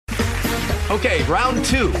Okay, round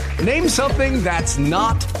two. Name something that's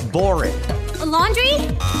not boring. A laundry?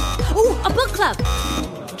 Ooh, a book club.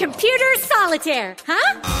 Computer solitaire,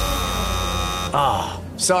 huh? Ah,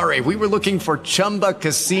 oh, sorry. We were looking for Chumba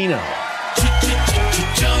Casino.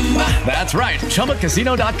 That's right.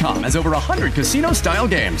 ChumbaCasino.com has over 100 casino-style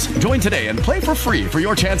games. Join today and play for free for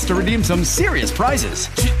your chance to redeem some serious prizes.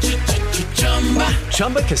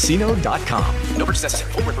 ChumbaCasino.com. No purchase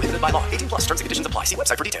necessary. Void where prohibited by law. 18+ terms and conditions apply. See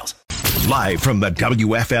website for details. Live from the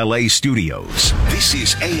WFLA studios, this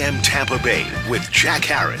is AM Tampa Bay with Jack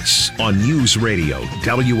Harris on News Radio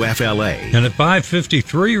WFLA. And at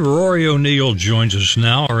 5:53, Rory O'Neill joins us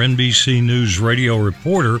now, our NBC News radio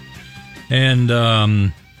reporter. And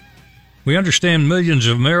we understand millions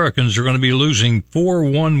of Americans are going to be losing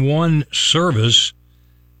 411 service.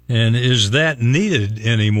 And is that needed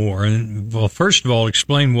anymore? And, well, first of all,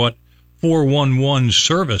 explain what 411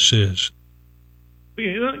 service is.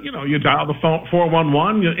 You dial the phone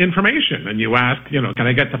 411 information, and you ask, can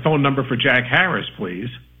I get the phone number for Jack Harris, please,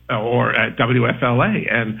 or at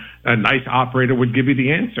WFLA, and a nice operator would give you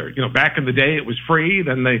the answer. Back in the day, it was free.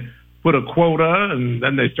 Then they put a quota, and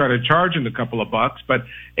then they started charging a couple of bucks. But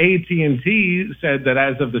AT&T said that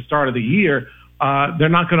as of the start of the year, they're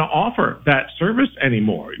not going to offer that service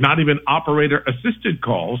anymore. Not even operator-assisted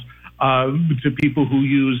calls to people who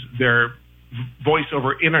use their voice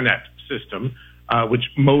over internet system. Which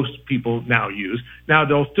most people now use. Now,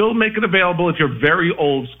 they'll still make it available if you're very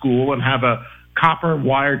old school and have a copper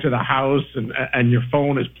wire to the house and your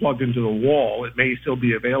phone is plugged into the wall. It may still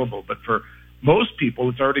be available, but for most people,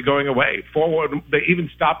 it's already going away. They even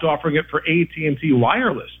stopped offering it for AT&T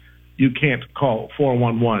Wireless. You can't call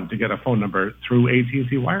 411 to get a phone number through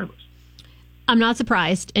AT&T Wireless. I'm not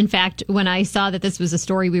surprised. In fact, when I saw that this was a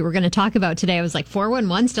story we were going to talk about today, I was like,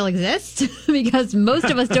 411 still exists? Because most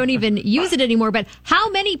of us don't even use it anymore. But how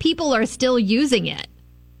many people are still using it?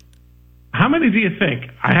 How many do you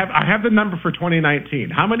think? I have the number for 2019.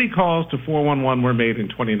 How many calls to 411 were made in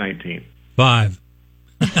 2019? 5.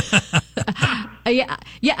 Yeah.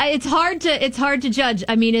 It's hard to judge.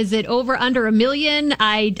 I mean, is it over under a million?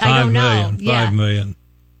 I don't know. 5 million.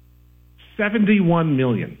 71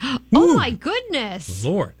 million. Oh, my goodness.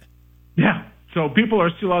 Lord. Yeah. So people are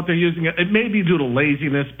still out there using it. It may be due to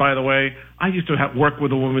laziness, by the way. I used to work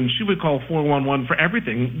with a woman. She would call 411 for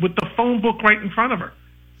everything with the phone book right in front of her.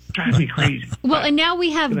 Drives me crazy. Well, and now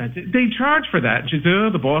we have... They charge for that. She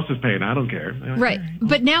said, the boss is paying. I don't care. Right.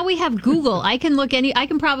 But now we have Google. I can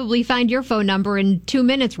probably find your phone number in 2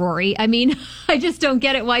 minutes, Rory. I mean, I just don't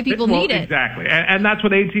get it why people need it. Exactly. And that's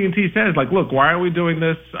what AT&T says. Like, look, why are we doing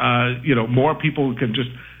this? More people can just...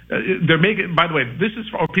 they're making... By the way, this is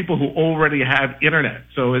for people who already have internet.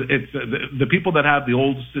 So it's the people that have the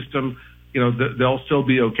old system... they'll still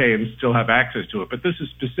be okay and still have access to it. But this is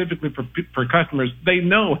specifically for customers they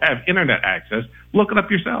know have internet access. Look it up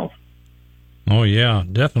yourself. Oh, yeah,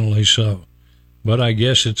 definitely so. But I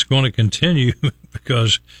guess it's going to continue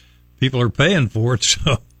because people are paying for it.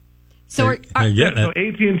 So AT&T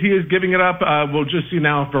is giving it up. We'll just see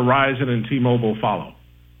now if Verizon and T-Mobile follow.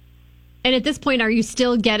 And at this point, are you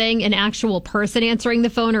still getting an actual person answering the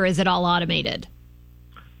phone, or is it all automated?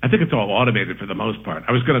 I think it's all automated for the most part.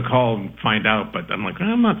 I was going to call and find out, but I'm like,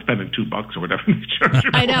 I'm not spending $2 or whatever.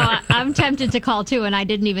 I know. I'm tempted to call, too, and I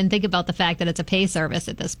didn't even think about the fact that it's a pay service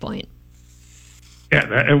at this point. Yeah,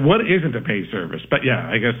 and what isn't a pay service? But, yeah,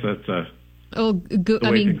 I guess that's the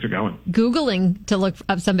way things are going. Googling to look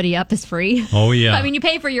up somebody up is free. Oh, yeah. I mean, you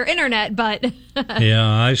pay for your internet, but... Yeah,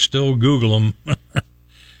 I still Google them.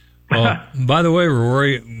 Well, by the way,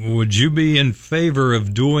 Rory, would you be in favor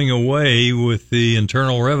of doing away with the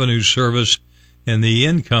Internal Revenue Service and the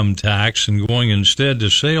income tax and going instead to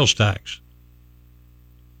sales tax?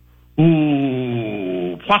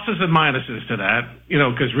 Ooh, pluses and minuses to that,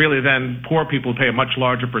 because really then poor people pay a much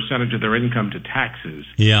larger percentage of their income to taxes.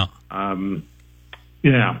 Yeah. Pluses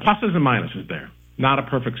and minuses there. Not a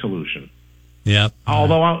perfect solution. Yeah.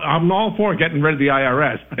 Although I'm all for getting rid of the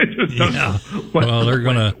IRS. I just don't know. Well, they're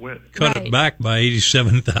going to cut it back by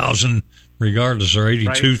 87,000 regardless, or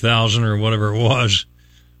 82,000 or whatever it was.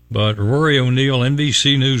 But Rory O'Neill,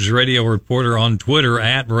 NBC News radio reporter on Twitter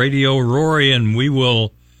at Radio Rory, and we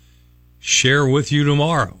will share with you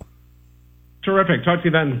tomorrow. Terrific. Talk to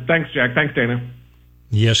you then. Thanks, Jack. Thanks, Dana.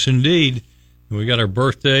 Yes, indeed. We got our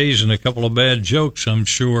birthdays and a couple of bad jokes, I'm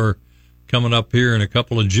sure, coming up here in a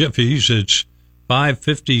couple of jiffies. It's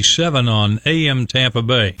 5:57 on AM Tampa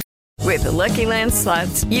Bay. With the Lucky Land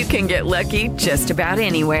Slots, you can get lucky just about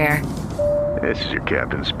anywhere. This is your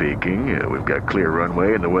captain speaking. We've got clear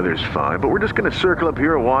runway and the weather's fine, but we're just going to circle up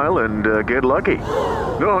here a while and get lucky.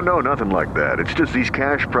 No, nothing like that. It's just these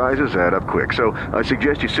cash prizes add up quick. So I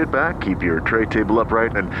suggest you sit back, keep your tray table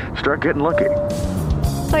upright, and start getting lucky.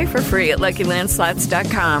 Play for free at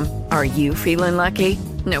LuckyLandSlots.com. Are you feeling lucky?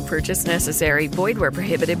 No purchase necessary. Void where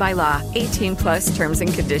prohibited by law. 18+ terms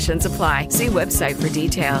and conditions apply. See website for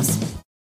details.